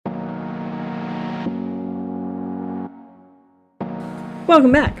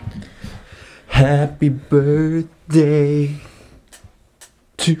Welcome back. Happy birthday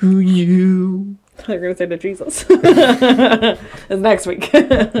to you. I thought you were going to say to Jesus. It's next week.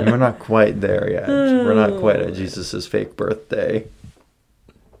 We're not quite there yet. We're not quite at Jesus' fake birthday.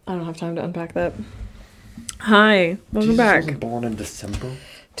 I don't have time to unpack that. Hi. Welcome back Jesus wasn't born in December.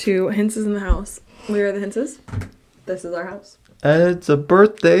 to Hinces in the House. We are the Hinces. This is our house. And it's a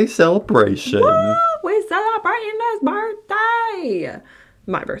birthday celebration. Woo! We're celebrating his birthday.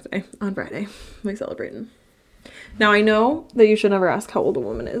 My birthday on Friday. We're celebrating. Now, I know that you should never ask how old a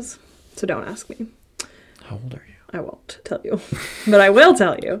woman is, so don't ask me. How old are you? I won't tell you. But I will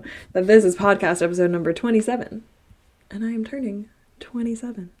tell you that this is podcast episode number 27, and I am turning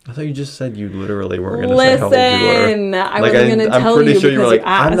 27. I thought you just said you literally weren't going to say how old you were. Listen, I wasn't going to tell you. I'm pretty sure you were like,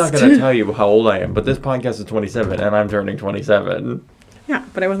 asked. I'm not going to tell you how old I am, but this podcast is 27 and I'm turning 27. Yeah,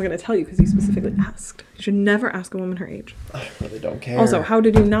 but I wasn't going to tell you because you specifically asked. You should never ask a woman her age. I really don't care. Also, how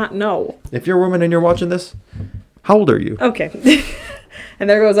did you not know? If you're a woman and you're watching this, how old are you? Okay. And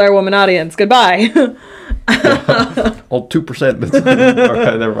there goes our woman audience. Goodbye. All 2%.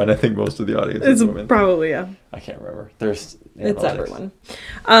 Okay, never mind. I think most of the audience is women. Probably, yeah. I can't remember. It's everyone.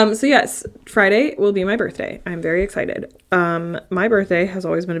 So yes, Friday will be my birthday. I'm very excited. My birthday has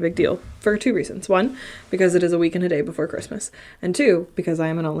always been a big deal for two reasons. One, because it is a week and a day before Christmas. And two, because I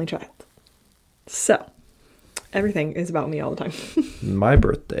am an only child. So, everything is about me all the time. My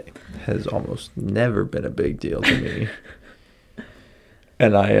birthday has almost never been a big deal to me.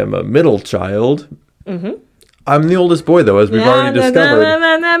 And I am a middle child. Mm-hmm. I'm the oldest boy, though, as we've already discovered.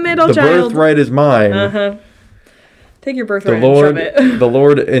 The birthright is mine. Uh-huh. Take your birthright and shove it. The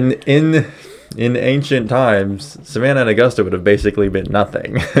Lord, in ancient times, Savannah and Augusta would have basically been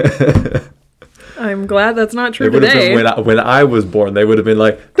nothing. I'm glad that's not true today. When I was born, they would have been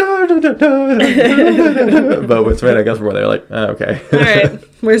like, da, da, da, da, da. But when Savannah and Augusta were born, they were like, oh, okay. All right,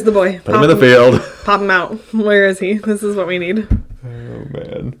 where's the boy? Put him in the field. Pop him out. Where is he? This is what we need. Oh,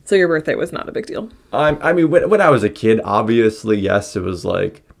 man. So your birthday was not a big deal? I mean, when I was a kid, obviously, yes, it was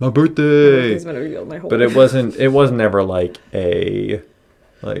like, my birthday. It's been a big deal my whole but life. it wasn't ever like I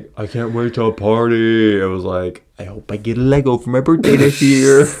can't wait to party. It was like, I hope I get a Lego for my birthday this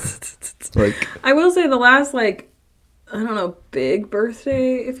year. Like, I will say the last, big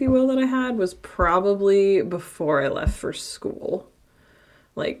birthday, if you will, that I had was probably before I left for school.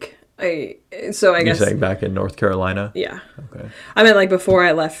 I guess... You're saying back in North Carolina? Yeah. Okay. I meant before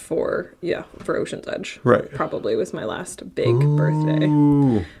I left for Ocean's Edge. Right. Probably was my last big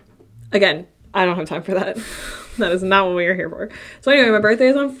birthday. Again, I don't have time for that. That is not what we are here for. So anyway, my birthday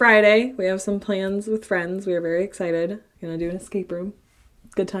is on Friday. We have some plans with friends. We are very excited. Gonna do an escape room.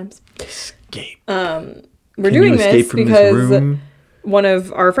 Good times. Escape. We're doing this because one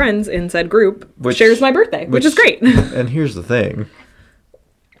of our friends in said group shares my birthday, which is great. And here's the thing.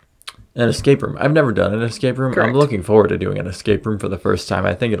 An escape room. I've never done an escape room. Correct. I'm looking forward to doing an escape room for the first time.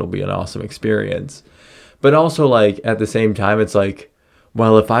 I think it'll be an awesome experience. But also, at the same time, it's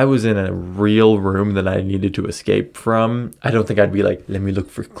well, if I was in a real room that I needed to escape from, I don't think I'd be like, let me look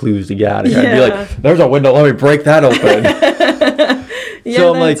for clues to get out of here. I'd be like, there's a window, let me break that open. Yeah,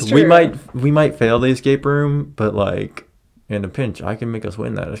 so I'm true. we might fail the escape room, but in a pinch, I can make us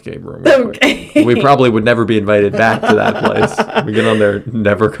win that escape room. Okay. We probably would never be invited back to that place. We get on there,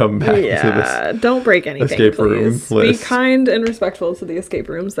 never come back to this. Don't break anything, escape room please. list. Be kind and respectful to the escape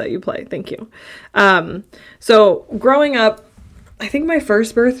rooms that you play. Thank you. So growing up, I think my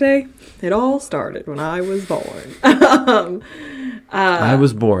first birthday, it all started when I was born. I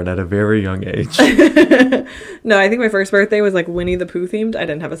was born at a very young age. No, I think my first birthday was Winnie the Pooh themed. I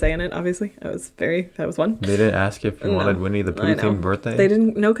didn't have a say in it, obviously. That was one. They didn't ask if you wanted Winnie the Pooh themed birthday? They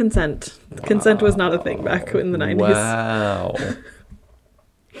didn't, no consent. Wow. Consent was not a thing back in the 90s. Wow.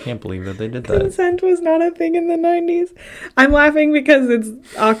 Can't believe that they did that. Consent was not a thing in the 90s. I'm laughing because it's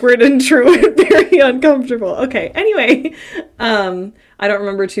awkward and true and very uncomfortable. Okay, anyway. I don't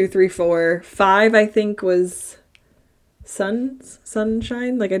remember 2, 3, 4. 5, I think, was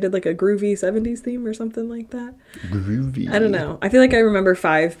Sunshine. I did a groovy 70s theme or something like that. Groovy. I don't know. I feel like I remember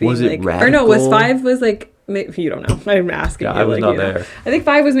 5 being was it radical? Or no, was 5 was you don't know. I'm asking you. I was not there. I think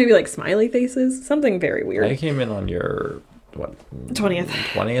 5 was maybe smiley faces. Something very weird. I came in on your...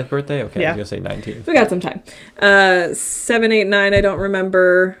 20th birthday? Okay, yeah. I was going to say 19th. We got some time. 7, 8, 9, I don't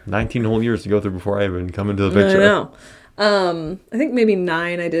remember. 19 whole years to go through before I even come into the picture. I know. I think maybe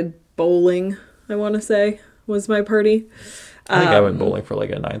 9 I did bowling, I want to say, was my party. I think I went bowling for a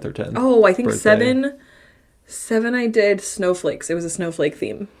 9th or 10th. Oh, I think birthday. 7 I did snowflakes. It was a snowflake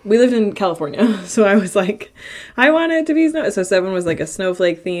theme. We lived in California, so I was I want it to be snow. So 7 was a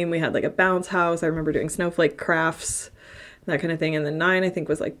snowflake theme. We had a bounce house. I remember doing snowflake crafts. that kind of thing. And then 9, I think,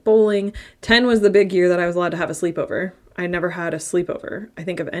 was like bowling. 10 was the big year that I was allowed to have a sleepover. I never had a sleepover, I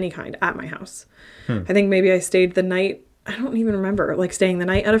think, of any kind at my house. I think maybe I stayed the night. I don't even remember, like, staying the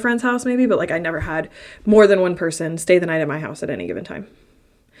night at a friend's house maybe, but like I never had more than one person stay the night at my house at any given time.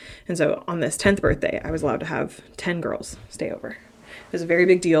 And so on this 10th birthday, I was allowed to have 10 girls stay over. It was a very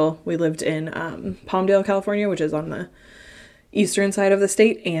big deal. We lived in Palmdale, California, which is on the eastern side of the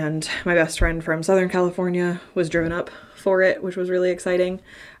state, and my best friend from Southern California was driven up for it, which was really exciting.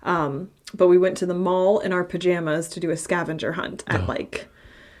 But we went to the mall in our pajamas to do a scavenger hunt at like,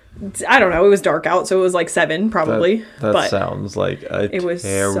 I don't know, it was dark out, so it was like 7 probably. That sounds like a it was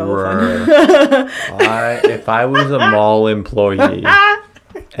terror. so fun. If I was a mall employee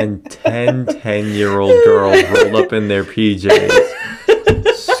and 10-year-old girls rolled up in their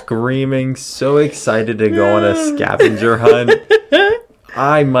PJs, screaming, so excited to go on a scavenger hunt,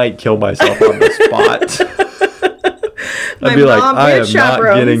 I might kill myself on the spot. I'd be like, I am not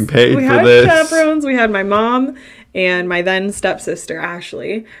getting paid for this. We had chaperones. We had my mom and my then stepsister,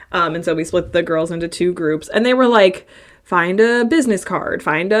 Ashley. And so we split the girls into 2 groups. And they were like, find a business card,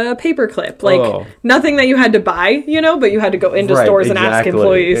 find a paper clip. Like, nothing that you had to buy, you know, but you had to go into stores and ask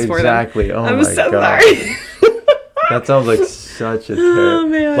employees for them. Exactly. Oh, I'm so sorry. That sounds like such a Oh,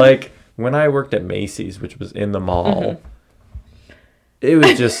 man. Like, when I worked at Macy's, which was in the mall, it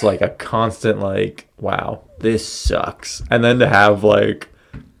was just like a constant, like, wow, this sucks. And then to have, like,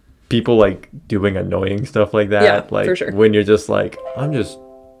 people, like, doing annoying stuff like that. Yeah, like, for sure. When you're just like, I'm just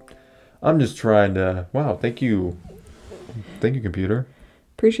trying to, wow, thank you, computer.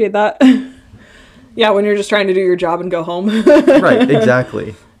 Appreciate that. Yeah, when you're just trying to do your job and go home. Right,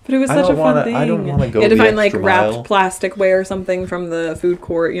 exactly. But it was such a fun thing. I don't want to go. You had to the find like extra wrapped mile. plasticware or something from the food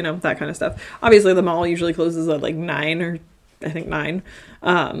court, you know, that kind of stuff. Obviously, the mall usually closes at like 9 or I think 9.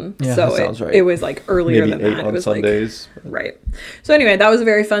 Yeah, so that sounds right. It was like earlier Maybe than 8 that. on It was Sundays. like right. So anyway, that was a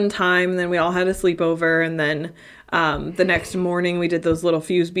very fun time. And then we all had a sleepover, and then the next morning we did those little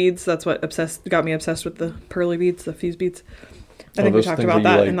fuse beads. That's what got me obsessed with the pearly beads, the fuse beads. I think we talked about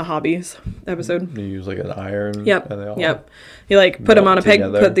that in the hobbies episode. You use like an iron. Yep. And they all You like put them on a peg,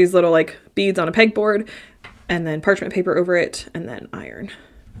 together. put these little like beads on a pegboard, and then parchment paper over it, and then iron,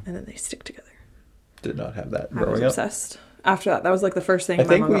 and then they stick together. Did not have that I was growing up. obsessed. After that was like the first thing I my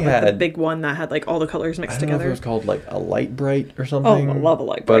think mom we got, like, the had- big one that had like all the colors mixed I don't know if together. it was called like a light bright or Oh, something. I love a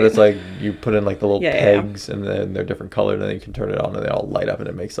light But bright. it's like you put in like the little Yeah, yeah. pegs and then they're different colored and then you can turn it on and they all light up and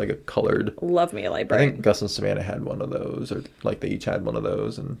it makes like a colored. Love me a light I bright. think Gus and Savannah had one of those, or like they each had one of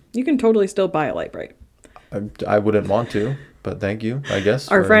those, and You can totally still buy a light bright. I wouldn't want to, but thank you, I guess.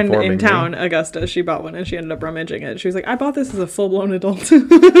 Our for friend informing in me. town, Augusta, she bought one and she ended up rummaging it. She was like, I bought this as a full-blown adult.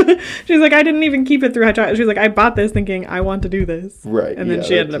 She's like, I didn't even keep it through high child. She was like, I bought this thinking I want to do this. Right. And then yeah,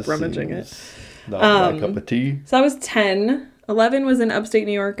 she that ended up just rummaging it. seems Not my cup of tea. So that was 10. 11 was in upstate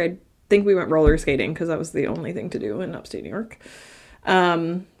New York. I think we went roller skating because that was the only thing to do in upstate New York.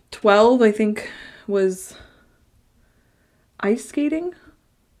 12, I think, was ice skating.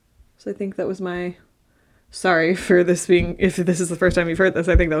 So I think that was my... Sorry for this being... If this is the first time you've heard this,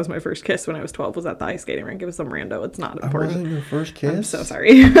 I think that was my first kiss when I was 12, was at the ice skating rink. It was some rando. It's not That important. wasn't your first kiss? I'm so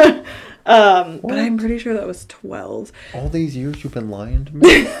sorry. But I'm pretty sure that was 12. All these years you've been lying to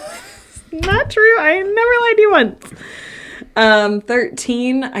me? Not true. I never lied to you once.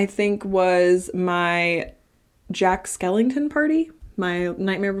 13, I think, was my Jack Skellington party. My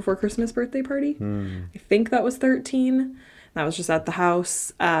Nightmare Before Christmas birthday party. I think that was 13. That was just at the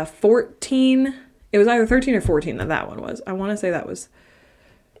house. 14, it was either 13 or 14 that one was. I want to say that was,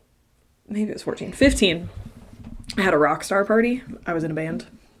 maybe it was 14. 15, I had a rock star party. I was in a band.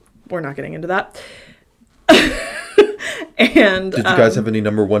 We're not getting into that. And Did you guys have any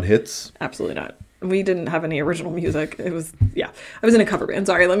number one hits? absolutely not. We didn't have any original music. It was, I was in a cover band.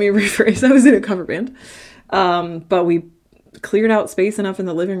 Sorry, let me rephrase. I was in a cover band. But we cleared out space enough in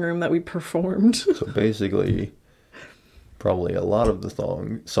the living room that we performed. So basically, probably a lot of the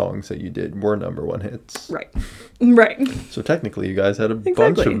songs that you did were number one hits. Right. Right. So technically, you guys had a bunch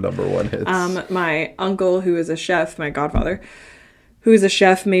Exactly. of number one hits. My uncle, who is a chef, my godfather, who is a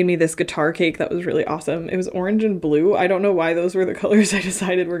chef, made me this guitar cake that was really awesome. It was orange and blue. I don't know why those were the colors I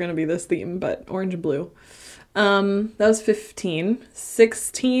decided were going to be this theme, but orange and blue. That was 15.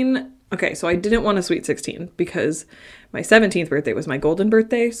 16. Okay, so I didn't want a sweet 16 because my 17th birthday was my golden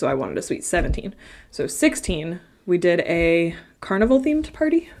birthday, so I wanted a sweet 17. So 16, we did a carnival themed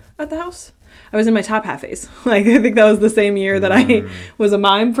party at the house. I was in my top hat phase. Like, I think that was the same year that I was a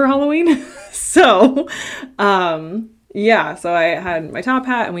mime for Halloween. So, so I had my top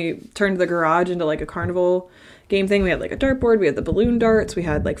hat and we turned the garage into like a carnival game thing. We had like a dartboard, we had the balloon darts, we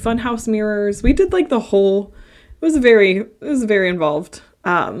had like fun house mirrors. We did like the whole was very involved.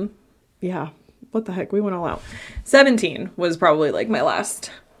 Yeah, what the heck? We went all out. 17 was probably like my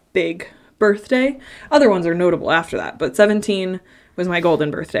last big birthday. Other ones are notable after that, but 17 was my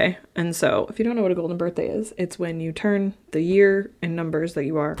golden birthday. And so if you don't know what a golden birthday is, it's when you turn the year and numbers that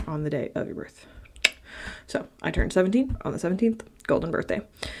you are on the day of your birth. So I turned 17 on the 17th, golden birthday.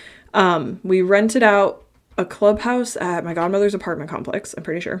 We rented out a clubhouse at my godmother's apartment complex, I'm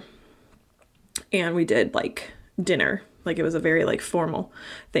pretty sure. And we did like dinner. Like it was a very like formal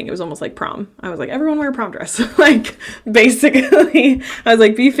thing. It was almost like prom. I was like, everyone wear a prom dress. Like basically I was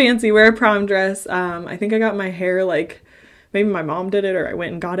like, be fancy, wear a prom dress. I think I got my hair like, maybe my mom did it or I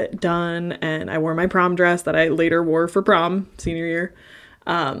went and got it done. And I wore my prom dress that I later wore for prom senior year.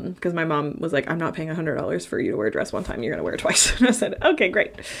 Because my mom was like, I'm not paying $100 for you to wear a dress one time. You're going to wear it twice. And I said, okay,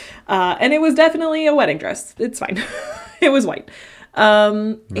 great. And it was definitely a wedding dress. It's fine. It was white.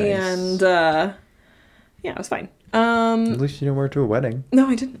 Nice. And yeah, it was fine. At least you didn't wear it to a wedding. No,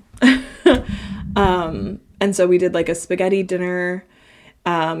 I didn't. And so we did like a spaghetti dinner.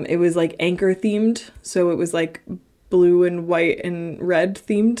 It was like anchor themed. So it was like blue and white and red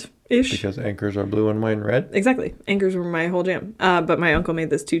themed ish. Because anchors are blue and white and red? Exactly. Anchors were my whole jam. But my uncle made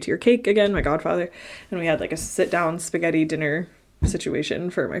this 2-tier cake again, my godfather. And we had like a sit down spaghetti dinner situation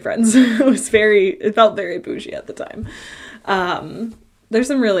for my friends. It felt very bougie at the time. There's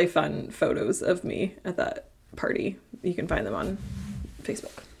some really fun photos of me at that party. You can find them on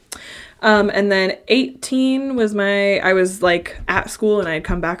Facebook. And then 18 was I was like at school and I had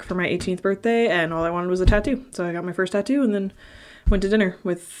come back for my 18th birthday and all I wanted was a tattoo. So I got my first tattoo and then went to dinner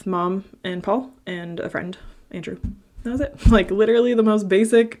with Mom and Paul and a friend, Andrew. That was it. Like literally the most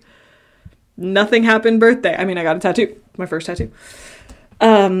basic, nothing happened birthday. I mean, I got a tattoo, my first tattoo.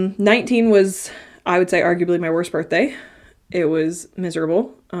 19 was, I would say, arguably my worst birthday. It was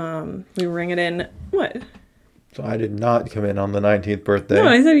miserable. We were ringing in, what? So I did not come in on the 19th birthday. No,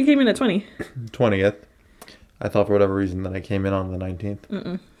 I said you came in at 20. 20th. I thought for whatever reason that I came in on the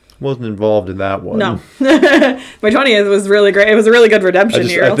 19th. Wasn't involved in that one. No. My 20th was really great. It was a really good redemption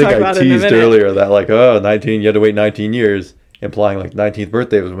year. I think I teased earlier that like, 19, you had to wait 19 years, implying like 19th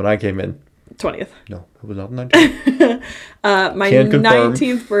birthday was when I came in. 20th. No, it was not the 19th. My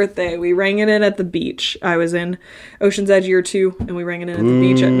 19th birthday, we rang it in at the beach. I was in Ocean's Edge year 2, and we rang it in at the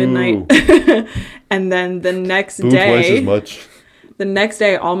beach at midnight. And then the next day, twice as much. The next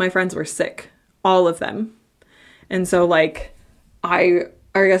day, all my friends were sick. All of them. And so, like, I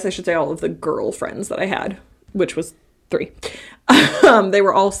guess I should say all of the girlfriends that I had, which was 3. They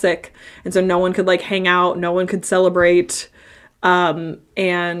were all sick. And so no one could, like, hang out. No one could celebrate.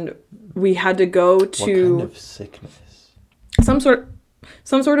 And we had to go to... What kind of sickness? Some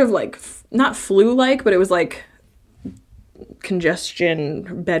sort of like, not flu-like, but it was like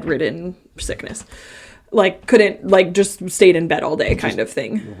congestion, bedridden sickness. Like couldn't, like just stayed in bed all day kind of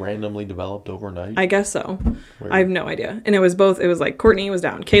thing. Randomly developed overnight? I guess so. Weird. I have no idea. And it was like Courtney was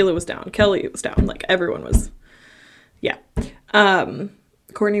down, Kayla was down, Kelly was down, like everyone was, yeah.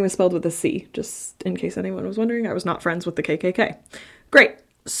 Courtney was spelled with a C, just in case anyone was wondering. I was not friends with the KKK. Great.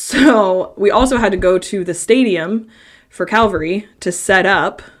 So we also had to go to the stadium for Calvary to set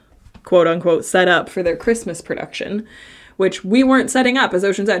up, quote unquote, set up for their Christmas production, which we weren't setting up as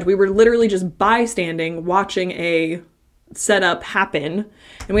Ocean's Edge. We were literally just bystanding, watching a setup happen.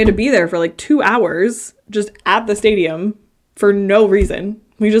 And we had to be there for like 2 hours just at the stadium for no reason.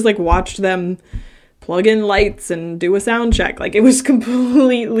 We just like watched them plug in lights and do a sound check. Like it was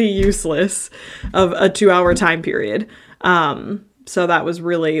completely useless of a 2-hour time period. So that was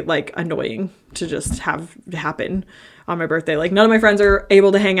really like annoying to just have happen on my birthday. Like none of my friends are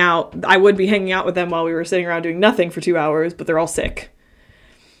able to hang out. I would be hanging out with them while we were sitting around doing nothing for 2 hours, but they're all sick.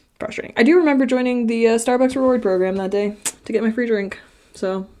 Frustrating. I do remember joining the Starbucks reward program that day to get my free drink.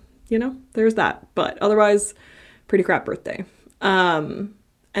 So, there's that. But otherwise, pretty crap birthday. And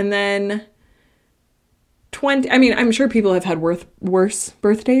then 20, I mean, I'm sure people have had worse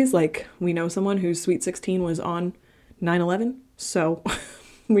birthdays. Like we know someone whose sweet 16 was on 9/11. So,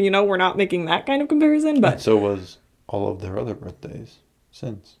 we're not making that kind of comparison, but... And so was all of their other birthdays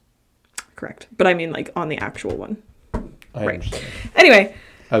since. Correct. But I mean, like, on the actual one. I understand. Anyway.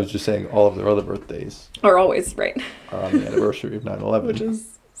 I was just saying all of their other birthdays. Are always, right. Are on the anniversary of 9/11. Which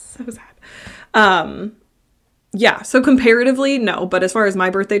is so sad. Yeah, so comparatively, no. But as far as my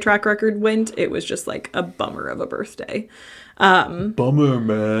birthday track record went, it was just, like, a bummer of a birthday. Bummer,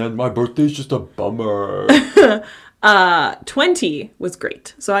 man. My birthday's just a bummer. 20 was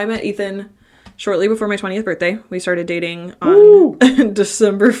great. So I met Ethan shortly before my 20th birthday. We started dating on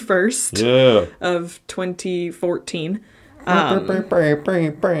December 1st of 2014. Yeah,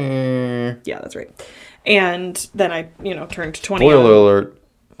 that's right. And then I, turned 20. Spoiler alert.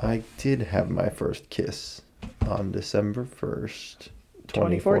 I did have my first kiss on December 1st,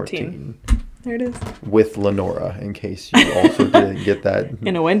 2014. There it is. With Lenora, in case you also didn't get that.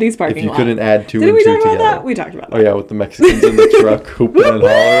 In a Wendy's parking lot. If you couldn't add two Didn't and we two talk about together. that? We talked about that. Oh, yeah, with the Mexicans in the truck hooping and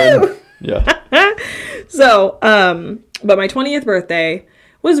hollering. Yeah. So, but my 20th birthday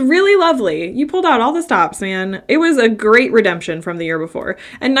was really lovely. You pulled out all the stops, man. It was a great redemption from the year before.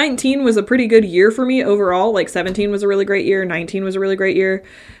 And 19 was a pretty good year for me overall. Like 17 was a really great year. 19 was a really great year.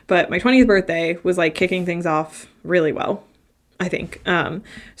 But my 20th birthday was like kicking things off really well, I think.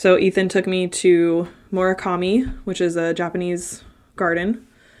 So Ethan took me to Murakami, which is a Japanese garden.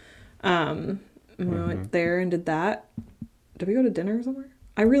 We went there and did that. Did we go to dinner somewhere?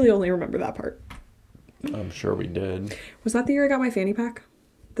 I really only remember that part. I'm sure we did. Was that the year I got my fanny pack?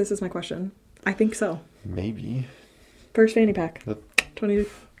 This is my question. I think so. Maybe. First fanny pack. That 20.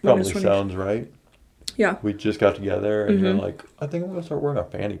 probably sounds right. Yeah. We just got together and you're like, I think I'm going to start wearing a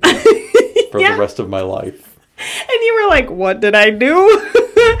fanny pack for the rest of my life. And you were like, what did I do?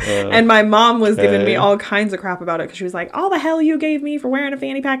 And my mom was giving me all kinds of crap about it because she was like, all the hell you gave me for wearing a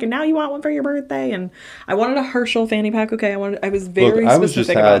fanny pack and now you want one for your birthday. And I wanted a Herschel fanny pack. Okay. I was very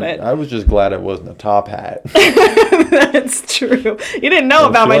specific about it. I was just glad it wasn't a top hat. That's true. You didn't know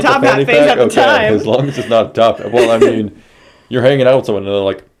about my top hat phase at the time. As long as it's not a top hat. Well, I mean, you're hanging out with someone and they're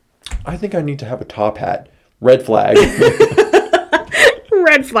like, I think I need to have a top hat. Red flag.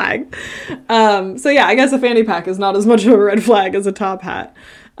 Red flag. So yeah, I guess a fanny pack is not as much of a red flag as a top hat.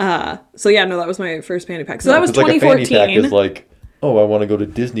 So yeah, no, that was my first fanny pack. So that was 2014. Like a fanny pack is like, oh, I want to go to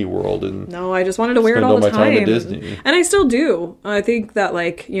Disney World and no, I just wanted to wear it all the time. At Disney. And I still do. I think that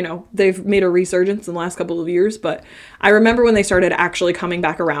they've made a resurgence in the last couple of years, but I remember when they started actually coming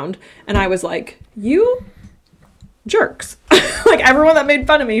back around and I was like, you jerks. Like everyone that made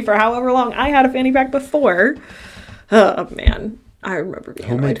fun of me for however long I had a fanny pack before. Oh man. I remember being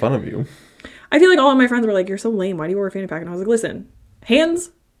Who made fun of you? I feel like all of my friends were like, you're so lame. Why do you wear a fanny pack? And I was like, listen, hands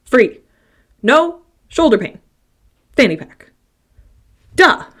free. No shoulder pain. Fanny pack.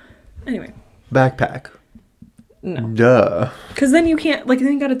 Duh. Anyway. Backpack. No. Duh. Because then you can't, then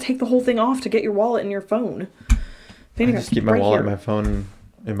you got to take the whole thing off to get your wallet and your phone. Fanny pack. Just keep my wallet and my phone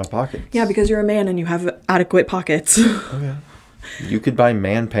in my pockets. Yeah, because you're a man and you have adequate pockets. Oh, yeah. You could buy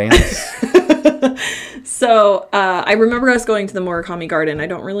man pants. So I remember us going to the Murakami garden. I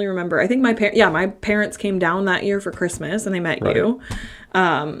don't really remember. I think my parents came down that year for Christmas and they met you.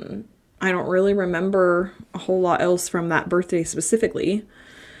 I don't really remember a whole lot else from that birthday specifically,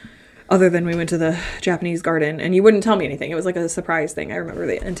 other than we went to the Japanese garden and you wouldn't tell me anything. It was like a surprise thing. I remember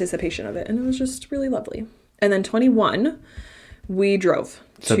the anticipation of it and it was just really lovely. And then 21, we drove.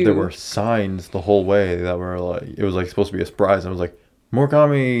 Except there were signs the whole way that were like, it was like supposed to be a surprise. I was like,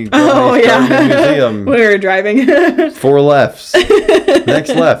 Murakami Museum. We were driving. 4 lefts.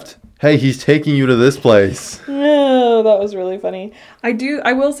 Next left. Hey, he's taking you to this place. Oh, that was really funny.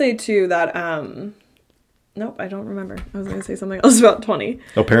 I will say too that nope, I don't remember. I was gonna say something else about 20.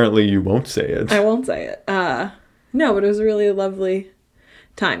 Apparently you won't say it. I won't say it. No, but it was a really lovely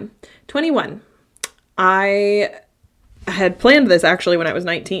time. 21. I had planned this actually when I was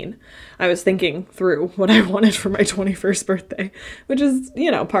 19. I was thinking through what I wanted for my 21st birthday, which is,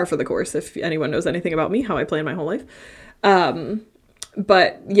 par for the course if anyone knows anything about me, how I plan my whole life.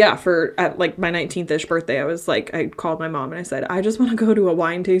 But yeah, at my 19th-ish birthday, I was like, I called my mom and I said, I just want to go to a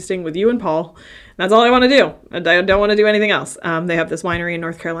wine tasting with you and Paul. That's all I want to do. I don't want to do anything else. They have this winery in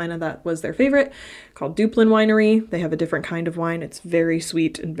North Carolina that was their favorite called Duplin Winery. They have a different kind of wine. It's very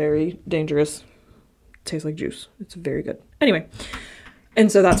sweet and very dangerous. Tastes like juice. It's very good. Anyway,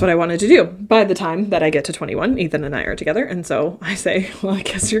 and so that's what I wanted to do. By the time that I get to 21, Ethan and I are together. And so I say, well, I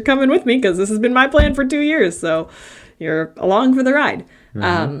guess you're coming with me because this has been my plan for 2 years. So you're along for the ride.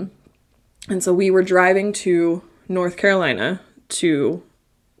 Mm-hmm. And so we were driving to North Carolina to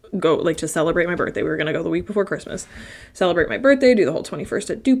go, to celebrate my birthday. We were going to go the week before Christmas, celebrate my birthday, do the whole 21st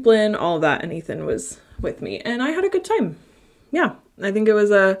at Duplin, all of that. And Ethan was with me and I had a good time. Yeah. I think it was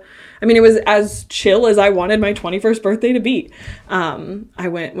it was as chill as I wanted my 21st birthday to be.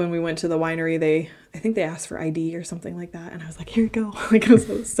 When we went to the winery, I think they asked for ID or something like that. And I was like, here you go. I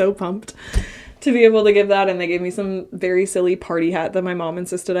was so pumped to be able to give that. And they gave me some very silly party hat that my mom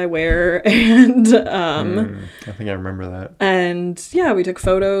insisted I wear. And, I think I remember that. And yeah, we took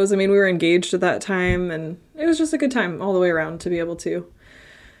photos. We were engaged at that time and it was just a good time all the way around to be able to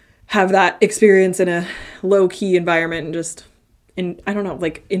have that experience in a low key environment and just, I don't know,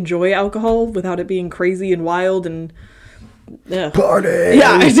 enjoy alcohol without it being crazy and wild and party.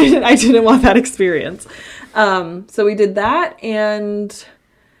 Yeah, I didn't want that experience. So we did that, and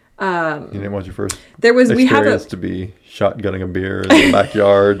You didn't want your first we have experience to be shotgunning a beer in the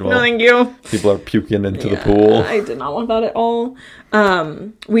backyard while No, thank you. people are puking into the pool. I did not want that at all.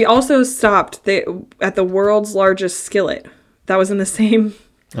 We also stopped at the world's largest skillet. That was in the same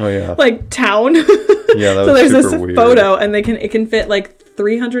Oh yeah. town. Yeah, that So was there's super this weird. photo, and it can fit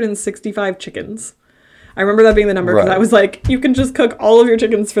 365 chickens. I remember that being the number because Right. I was like, you can just cook all of your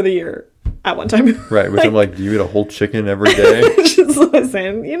chickens for the year at one time. Right, which I'm like, do you eat a whole chicken every day? Just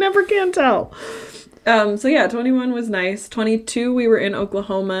listen, you never can tell. So yeah, 21 was nice. 22, we were in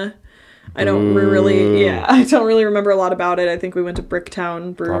Oklahoma. I don't really remember a lot about it. I think we went to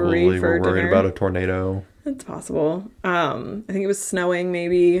Bricktown Brewery Probably for we're worried dinner. about a tornado. It's possible. I think it was snowing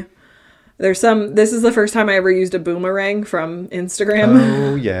maybe. This is the first time I ever used a boomerang from Instagram.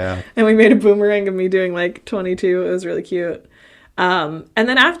 Oh yeah. And we made a boomerang of me doing 22. It was really cute. And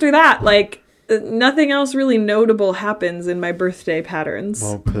then after that, nothing else really notable happens in my birthday patterns.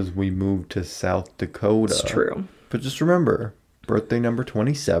 Well, because we moved to South Dakota. It's true. But just remember, birthday number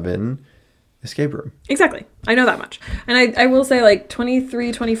 27, escape room. Exactly. I know that much. And I will say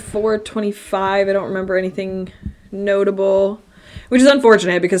 23, 24, 25, I don't remember anything notable, which is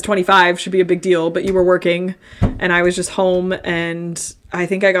unfortunate because 25 should be a big deal, but you were working and I was just home, and I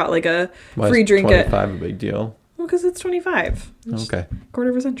think I got a Why free is drink 25 a big deal? Well, because it's 25. It's Okay. quarter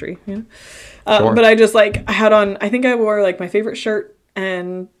of a century, Sure. But I just I had on, I think I wore my favorite shirt,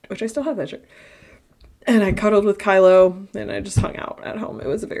 and which I still have that shirt. And I cuddled with Kylo, and I just hung out at home. It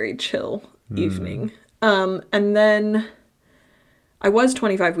was a very chill evening. And then I was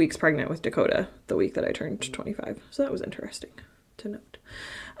 25 weeks pregnant with Dakota the week that I turned 25. So that was interesting to note.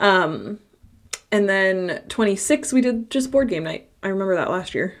 And then 26, we did just board game night. I remember that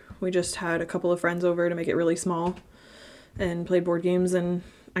last year. We just had a couple of friends over to make it really small and played board games. And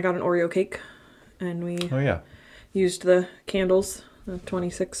I got an Oreo cake, and we used the candles, the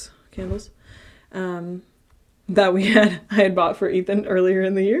 26 candles. That I had bought for Ethan earlier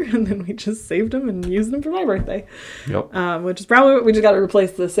in the year, and then we just saved them and used them for my birthday. Yep. Which is probably, we just got to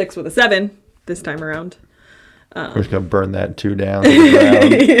replace the 6 with a 7 this time around. We're just going to burn that 2 down to the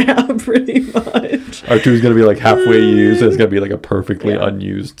ground. Yeah, pretty much. Our 2 is going to be halfway used, and it's going to be a perfectly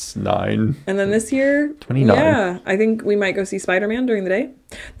unused 9. And then this year, 29. Yeah, I think we might go see Spider-Man during the day.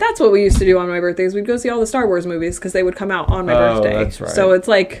 That's what we used to do on my birthdays. We'd go see all the Star Wars movies because they would come out on my birthday. That's right. So it's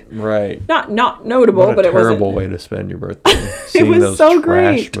right. not notable, but it wasn't. Terrible way to spend your birthday. It Seeing was those so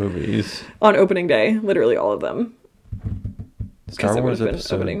trash great. movies. On opening day, literally all of them. Star it Wars would've been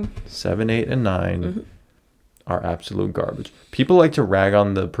episode opening. 7, 8, and 9 are absolute garbage. People like to rag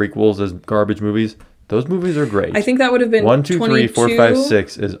on the prequels as garbage movies. Those movies are great. I think that would have been 1, 2, 3, 4, 5, 22.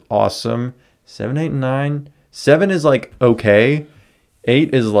 6 is awesome. 7, 8, and 9. 7 is okay.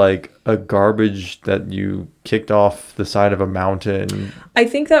 8 is a garbage that you kicked off the side of a mountain. I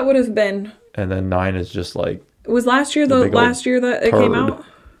think that would have been. And then 9 is just Was last year the big last year that it came turd.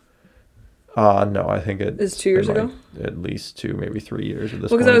 out? No, I think It's 2 years ago? At least 2, maybe 3 years at this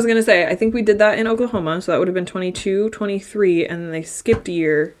Well, because point. I was going to say, I think we did that in Oklahoma, so that would have been 22, 23, and then they skipped a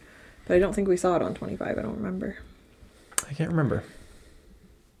year. But I don't think we saw it on 25. I don't remember. I can't remember.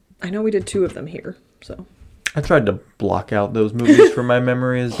 I know we did 2 of them here, so. I tried to block out those movies from my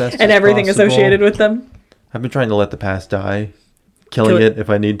memory as best And as everything possible. associated with them. I've been trying to let the past die. Killing it if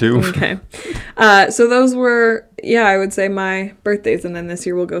I need to. Okay. So those were, I would say my birthdays. And then this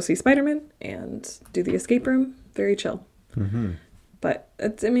year we'll go see Spider-Man and do the escape room. Very chill. Mm-hmm. But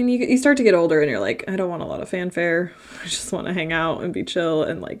you start to get older and you're like, I don't want a lot of fanfare. I just want to hang out and be chill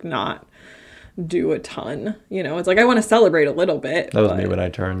and not do a ton. It's I want to celebrate a little bit. That was me when I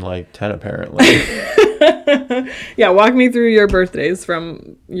turned 10 apparently. Yeah, walk me through your birthdays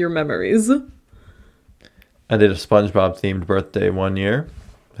from your memories. I did a SpongeBob themed birthday one year.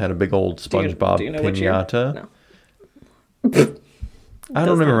 Had a big old SpongeBob do you know which year? piñata. No. I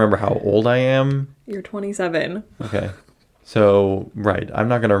don't even remember how old I am. You're 27. Okay. So, right. I'm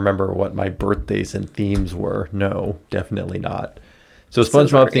not going to remember what my birthdays and themes were. No, definitely not. So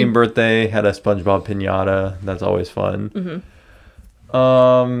SpongeBob themed birthday, had a SpongeBob piñata. That's always fun. Mm-hmm.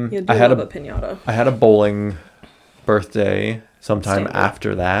 I had a piñata. I had a bowling birthday sometime Standard.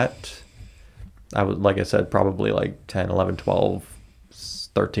 after that. I was, like I said, probably 10, 11, 12,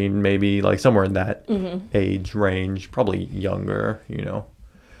 13 maybe, somewhere in that age range, probably younger,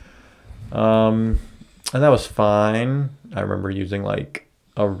 And that was fine. I remember using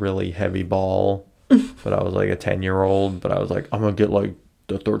a really heavy ball, but I was a 10-year-old, but I was I'm going to get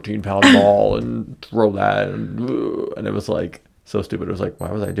the 13-pound ball and throw that. And it was so stupid. It was why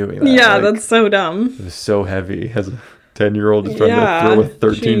was I doing that? Yeah, that's so dumb. It was so heavy as a 10-year-old is trying Yeah, to throw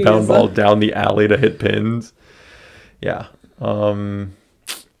a 13-pound jeez. ball down the alley to hit pins. Yeah.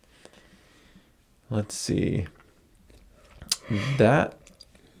 let's see. That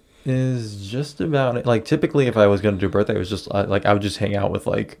is just about it. Like, typically, if I was going to do a birthday, it was just, like, I would just hang out with,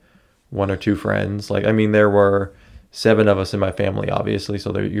 like, one or two friends. Like, I mean, there were 7 of us in my family, obviously,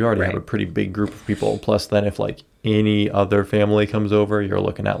 so there, you already have a pretty big group of people. Plus, then if, like, any other family comes over, you're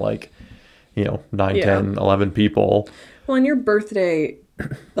looking at, like, 9, 10, 11 people. Well, and your birthday,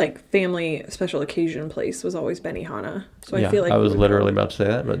 like, family special occasion place was always Benihana. So I feel like I was literally about to say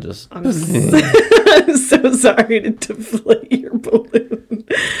that, but just... I'm so sorry to deflate your balloon.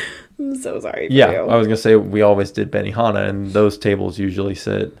 I'm so sorry for you. I was going to say, we always did Benihana, and those tables usually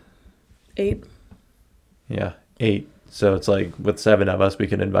sit... 8? Yeah, 8. So it's like, with 7 of us, we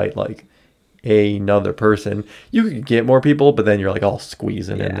can invite, like, another person. You could get more people, but then you're, like, all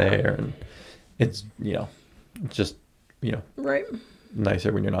squeezing in there, and it's, just, right,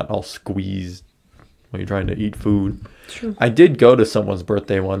 nicer when you're not all squeezed when you're trying to eat food. True. I did go to someone's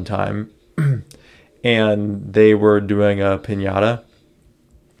birthday one time, and they were doing a piñata,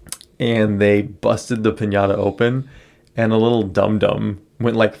 and they busted the piñata open, and a little dum-dum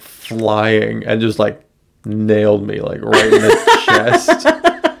went, like, flying and just, like, nailed me, like, right in the chest.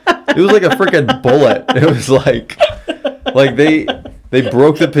 It was like a freaking bullet. It was like they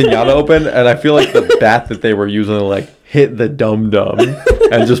broke the piñata open, and I feel like the bat that they were using, like, hit the dum-dum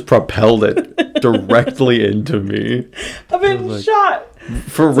and just propelled it directly into me. I've been shot.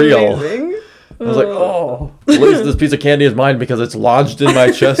 For real. Amazing. I was like, oh, at least this piece of candy is mine because it's lodged in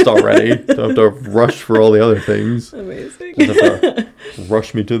my chest already. Don't have to rush for all the other things. Amazing. Just have to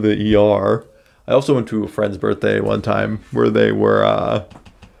rush me to the ER. I also went to a friend's birthday one time where they were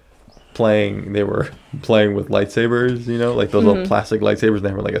playing with lightsabers, like those little plastic lightsabers, and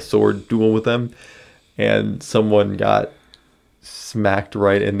they were like a sword duel with them. And someone got smacked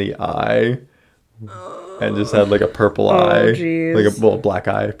right in the eye and just had like a purple eye, geez. like a black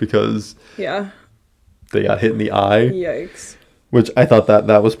eye because they got hit in the eye. Yikes. Which I thought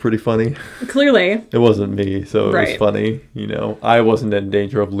that was pretty funny. Clearly. It wasn't me, so it was funny. I wasn't in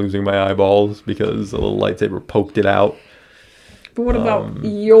danger of losing my eyeballs because a little lightsaber poked it out. But what about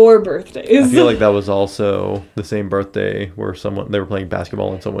your birthdays? I feel like that was also the same birthday where they were playing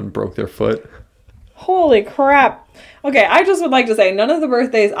basketball and someone broke their foot. Holy crap. Okay, I just would like to say none of the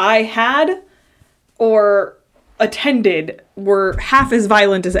birthdays I had or attended were half as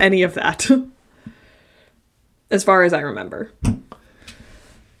violent as any of that. As far as I remember.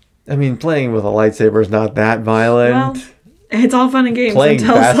 I mean, playing with a lightsaber is not that violent. Well, it's all fun and games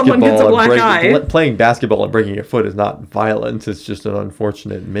until someone gets a black eye. Playing basketball and breaking your foot is not violence. It's just an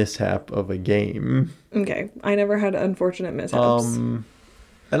unfortunate mishap of a game. Okay, I never had unfortunate mishaps.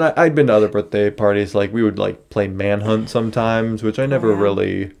 And I'd been to other birthday parties. Like, we would, like, play Manhunt sometimes, which I never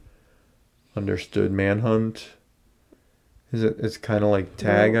really understood Manhunt. It's kind of like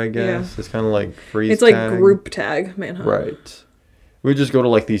tag, I guess. Yeah. It's kind of like freeze tag. It's like group tag, Manhunt. Right. We'd just go to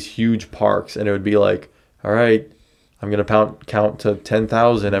like these huge parks, and it would be like, all right, I'm going to count to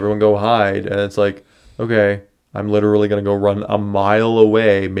 10,000. Everyone go hide. And it's like, okay, I'm literally going to go run a mile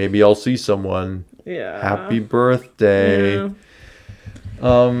away. Maybe I'll see someone. Yeah. Happy birthday.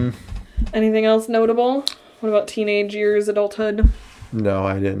 Yeah. Anything else notable? What about teenage years, adulthood? No,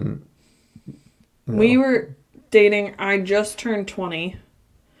 I didn't. No. We were dating. I just turned 20.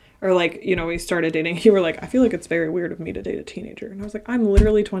 Or like, we started dating. You were like, I feel like it's very weird of me to date a teenager. And I was like, I'm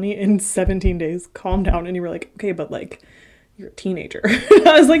literally 20 in 17 days. Calm down. And you were like, okay, but like, you're a teenager.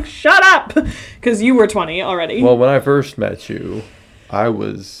 I was like, shut up. Because you were 20 already. Well, when I first met you, I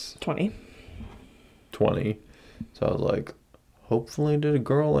was 20. So I was like, hopefully the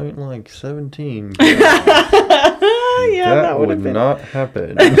girl ain't like 17. Yeah, that would not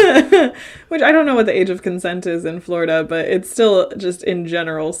happen. Which I don't know what the age of consent is in Florida, but it's still just in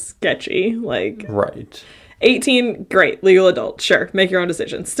general sketchy. Like, right. 18, great, legal adult, sure, make your own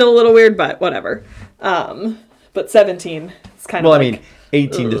decisions. Still a little weird, but whatever. But 17, it's kind of. Well, I mean,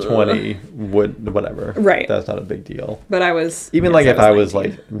 18 to 20 would whatever. Right. That's not a big deal. But I was even like if I was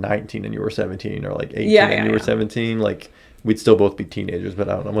like 19 and you were 17, or like 18 and you were 17, like. We'd still both be teenagers, but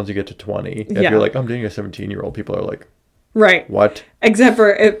I don't know. Once you get to 20, if you're like, I'm dating a 17-year-old, people are like, right. What? Except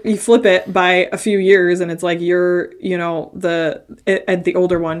for if you flip it by a few years and it's like you're, the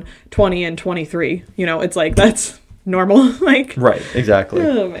older one, 20 and 23. It's like that's normal. Like. Right, exactly.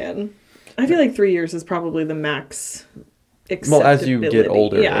 Oh, man. I feel like 3 years is probably the max acceptability. Well, as you get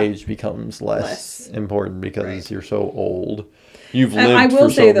older, age becomes less important because you're so old. You've lived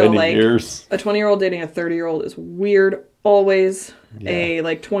for so many years. A 20-year-old dating a 30-year-old is weird. Always. A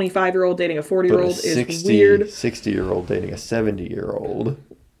 25-year-old dating a 40-year-old is weird. 60-year-old dating a 70-year-old.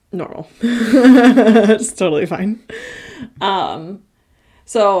 Normal. It's totally fine.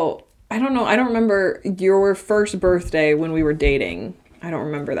 So I don't know. I don't remember your first birthday when we were dating. I don't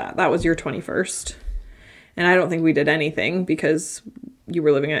remember that. That was your 21st. And I don't think we did anything because you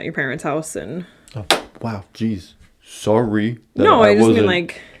were living at your parents' house and... Oh, wow. Jeez. Sorry. No, I just mean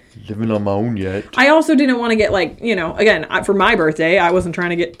like... living on my own yet. I also didn't want to get like, you know, again, for my birthday, I wasn't trying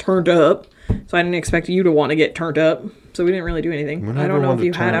to get turned up. So I didn't expect you to want to get turned up. So we didn't really do anything. I don't know if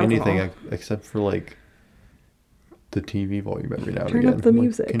you had alcohol. Anything except for like... the TV volume every now and again. Turn up the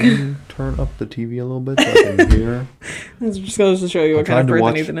music. Can you turn up the TV a little bit so I can hear? This just goes to show you what kind of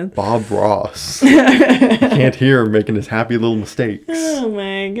person Ethan is. Bob Ross. You can't hear him making his happy little mistakes. Oh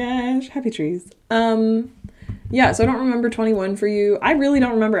my gosh. Happy trees. Yeah, so I don't remember 21 for you. I really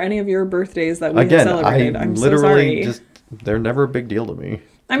don't remember any of your birthdays that we had celebrated. I'm literally so sorry. They're never a big deal to me.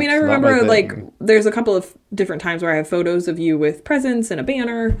 I mean, I remember, like, there's a couple of different times where I have photos of you with presents and a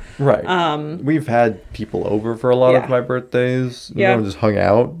banner. Right. We've had people over for a lot of my birthdays. Yeah. Just hung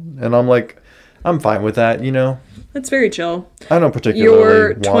out. And I'm like, I'm fine with that, you know? It's very chill. I don't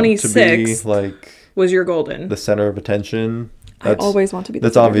particularly want to be, like... was your golden. The center of attention. I always want to be the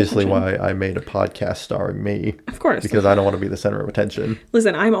center of attention. That's obviously why I made a podcast starring me. Of course. Because I don't want to be the center of attention.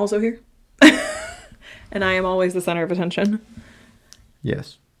 Listen, I'm also here. And I am always the center of attention.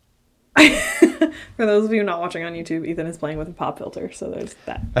 Yes. For those of you not watching on YouTube, Ethan is playing with a pop filter, so there's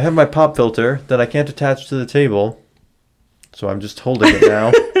that. I have my pop filter that I can't attach to the table, so I'm just holding it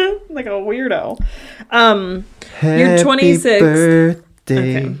now. Like a weirdo. You're 26. Happy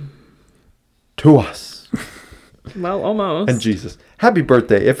birthday to us. Well, almost. And Jesus. Happy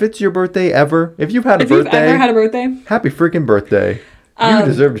birthday. If it's your birthday ever, if you've had a birthday. If you've ever had a birthday. Happy freaking birthday. You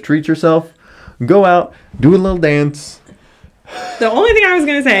deserve to treat yourself. Go out, do a little dance. The only thing I was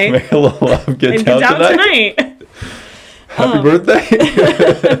going to say... make a little love, get down tonight. Happy birthday.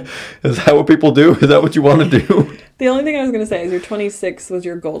 Is that what people do? Is that what you want to do? The only thing I was going to say is your 26 was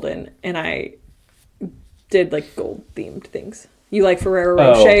your golden, and I did, like, gold-themed things. You like Ferrero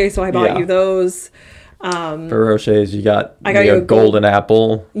Rocher, so I bought you those. Ferrero Rochers, you got a golden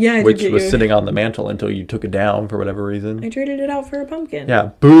apple, which was sitting on the mantle until you took it down for whatever reason. I traded it out for a pumpkin.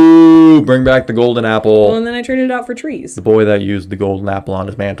 Yeah, boo! Bring back the golden apple. Well, and then I traded it out for trees. The boy that used the golden apple on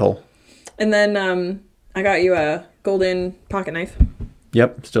his mantle. And then I got you a golden pocket knife.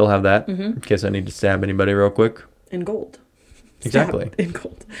 Yep, still have that in case I need to stab anybody real quick. In gold. Exactly. In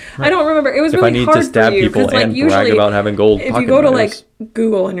gold. Right. I don't remember. It was really hard for you. If I need to stab people and brag about having gold pocket knives. If you go to like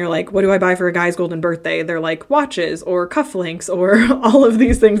Google and you're like, what do I buy for a guy's golden birthday? They're like watches or cufflinks or all of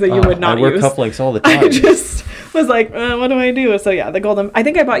these things that you would not use. I wear cufflinks all the time. I just was like, what do I do? So yeah, the golden. I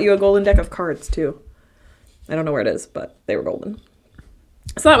think I bought you a golden deck of cards too. I don't know where it is, but they were golden.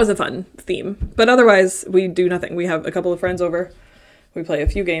 So that was a fun theme. But otherwise, we do nothing. We have a couple of friends over. We play a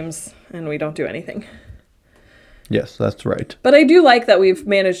few games and we don't do anything. Yes, that's right. But I do like that we've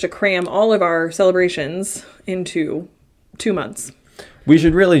managed to cram all of our celebrations into 2 months. We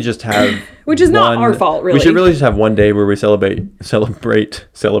should really just have... Which is not our fault, really. We should really just have one day where we celebrate,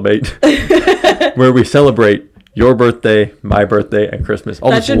 where we celebrate your birthday, my birthday, and Christmas. All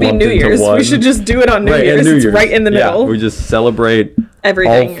that should be New Year's. We should just do it on New Year's. It's right in the middle. Yeah, we just celebrate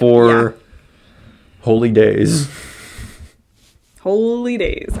everything. All 4 holy days. Holy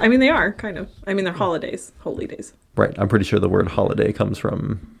days. I mean, they are, kind of. I mean, they're holidays. Holy days. Right. I'm pretty sure the word holiday comes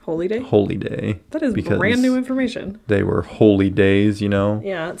from... Holy day? Holy day. That is brand new information. They were holy days, you know?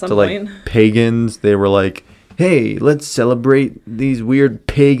 Yeah, at some point. Like, pagans, they were like, hey, let's celebrate these weird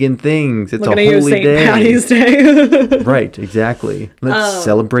pagan things. It's a holy day. St. Patty's Day. Right, exactly. Let's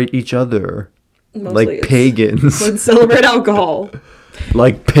celebrate each other. Like pagans. Let's celebrate alcohol.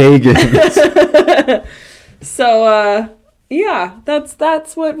 Like pagans. So, yeah,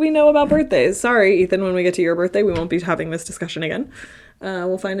 that's what we know about birthdays. Sorry, Ethan, when we get to your birthday, we won't be having this discussion again.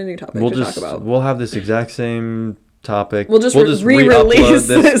 We'll find a new topic to talk about. We'll have this exact same topic. We'll just re-release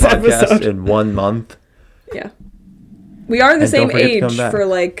this episode in 1 month. Yeah. We are the same age for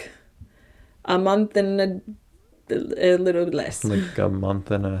like a month and a little less. Like a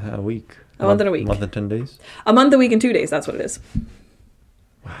month and a week. A month and a week. A month and 10 days? A month, a week, and 2 days. That's what it is.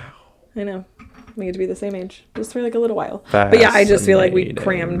 Wow. I know. We get to be the same age just for like a little while. But yeah, I just feel like we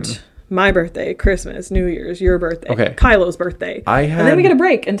crammed my birthday, Christmas, New Year's, your birthday, Kylo's birthday. And then we get a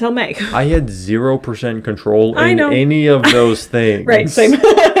break until May. I had 0% control in any of those things. Right, same.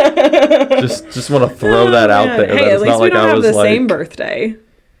 just want to throw that out there. Hey, at least we don't have the same birthday.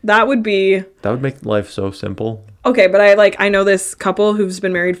 That would make life so simple. Okay, but I know this couple who's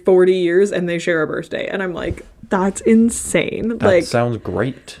been married 40 years and they share a birthday. And I'm like, that's insane. That sounds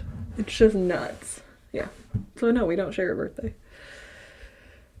great. It's just nuts. Yeah. So no, we don't share a birthday.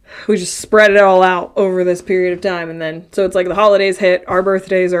 we just spread it all out over this period of time. And then, so it's like the holidays hit, our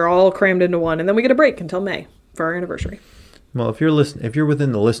birthdays are all crammed into one, and then we get a break until May for our anniversary. Well, if you're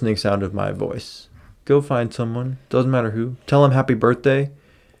within the listening sound of my voice, go find someone, doesn't matter who, tell them happy birthday.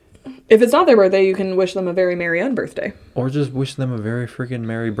 If it's not their birthday, you can wish them a very merry unbirthday. Or just wish them a very freaking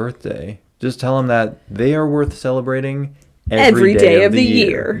merry birthday. Just tell them that they are worth celebrating every day of the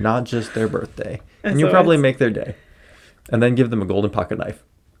year, not just their birthday. And you'll probably make their day. And then give them a golden pocket knife.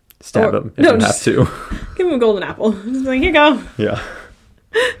 Stab them if you have to. Give them a golden apple. Just like, here you go. Yeah.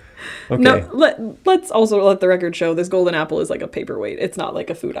 Okay. No, let's also let the record show this golden apple is like a paperweight. It's not like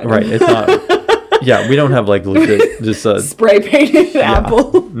a food item. Right, it's not. Yeah, we don't have like legit just a spray painted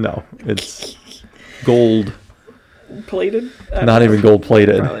apple. No, it's gold plated. Not even gold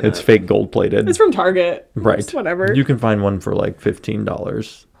plated. It's fake gold plated. It's from Target. Right. Just whatever. You can find one for like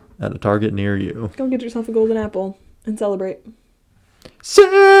 $15 at a Target near you. Go get yourself a golden apple and celebrate.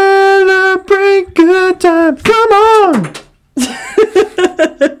 Celebrate good times. Come on.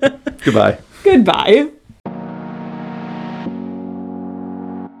 Goodbye. Goodbye.